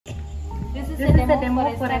This is a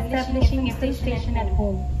demo for establishing FM station at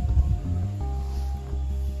home.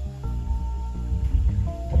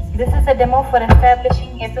 This is a demo for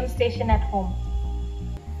establishing FM station at home.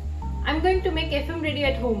 I'm going to make FM radio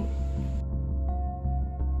at home.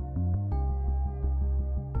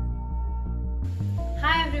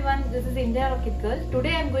 Hi everyone, this is IndiaRocketGirl.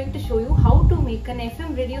 Today I'm going to show you how to make an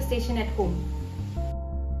FM radio station at home.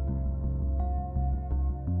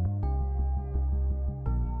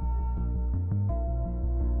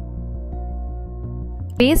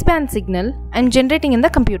 Baseband signal I'm generating in the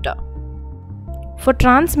computer. For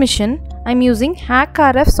transmission, I'm using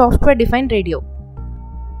HackRF software-defined radio.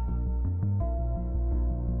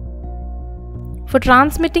 For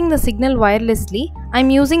transmitting the signal wirelessly,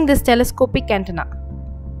 I'm using this telescopic antenna.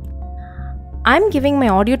 I'm giving my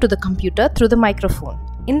audio to the computer through the microphone.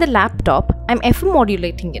 In the laptop, I'm FM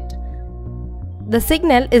modulating it. The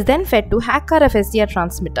signal is then fed to HackRF SDR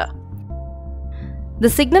transmitter. The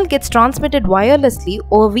signal gets transmitted wirelessly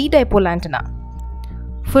over V-dipole antenna.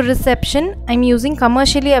 For reception, I'm using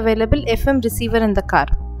commercially available FM receiver in the car.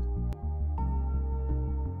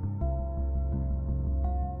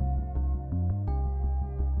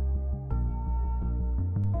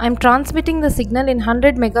 I'm transmitting the signal in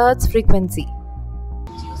 100 MHz frequency.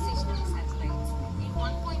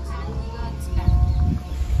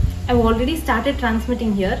 I've already started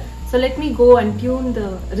transmitting here, so let me go and tune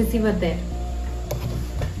the receiver there.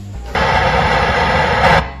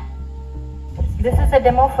 This is a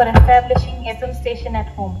demo for establishing FM station at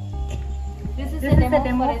home. This is a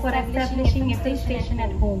demo for establishing FM station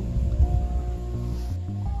at home.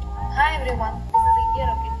 Hi everyone, this is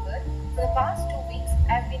IndiaRocketGirl. For the past 2 weeks,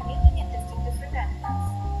 I've been making and testing different antennas.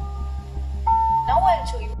 Now I'll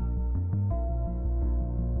show you.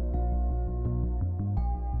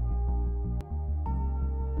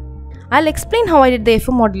 I'll explain how I did the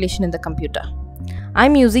FM modulation in the computer.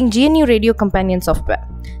 I'm using GNU Radio companion software.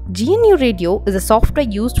 GNU Radio is a software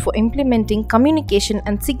used for implementing communication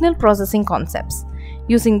and signal processing concepts.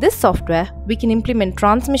 Using this software, we can implement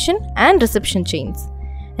transmission and reception chains.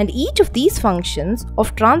 And each of these functions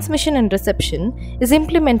of transmission and reception is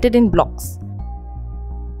implemented in blocks.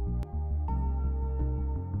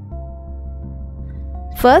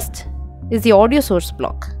 First is the audio source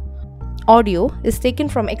block. Audio is taken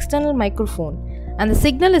from external microphone and the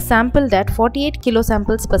signal is sampled at 48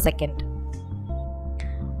 kilosamples per second.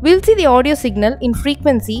 We'll see the audio signal in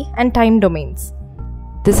frequency and time domains.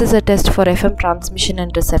 This is a test for FM transmission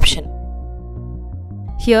and reception.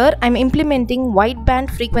 Here I'm implementing wideband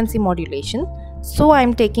frequency modulation, so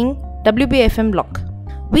I'm taking WBFM block.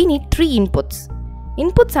 We need 3 inputs.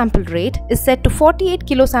 Input sample rate is set to 48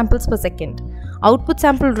 kilosamples per second. Output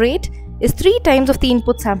sample rate is 3 times of the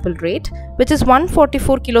input sample rate, which is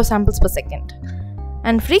 144 kilosamples per second.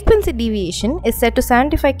 And frequency deviation is set to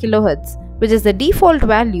 75 kHz, which is the default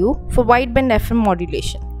value for wideband FM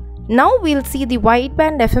modulation. Now we'll see the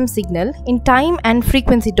wideband FM signal in time and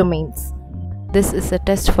frequency domains. This is a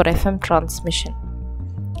test for FM transmission.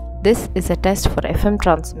 This is a test for FM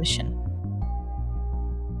transmission.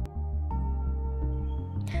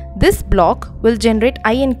 This block will generate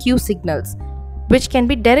I and Q signals, which can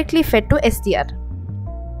be directly fed to SDR.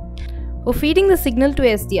 For feeding the signal to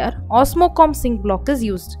SDR, Osmocom sync block is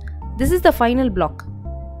used. This is the final block.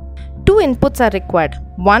 2 inputs are required.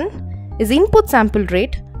 One is input sample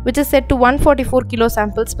rate, which is set to 144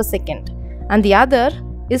 kilosamples per second, and the other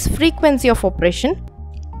is frequency of operation,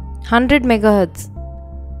 100 MHz.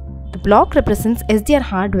 The block represents SDR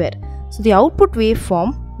hardware, so the output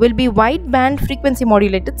waveform will be wideband frequency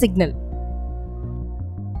modulated signal.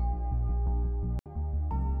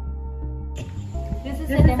 This is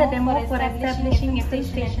a demo for establishing FM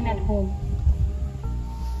station at home.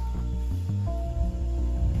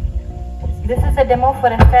 This is a demo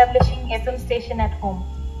for establishing FM station at home.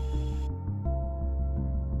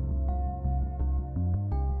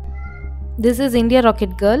 This is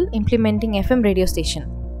IndiaRocketGirl implementing FM radio station.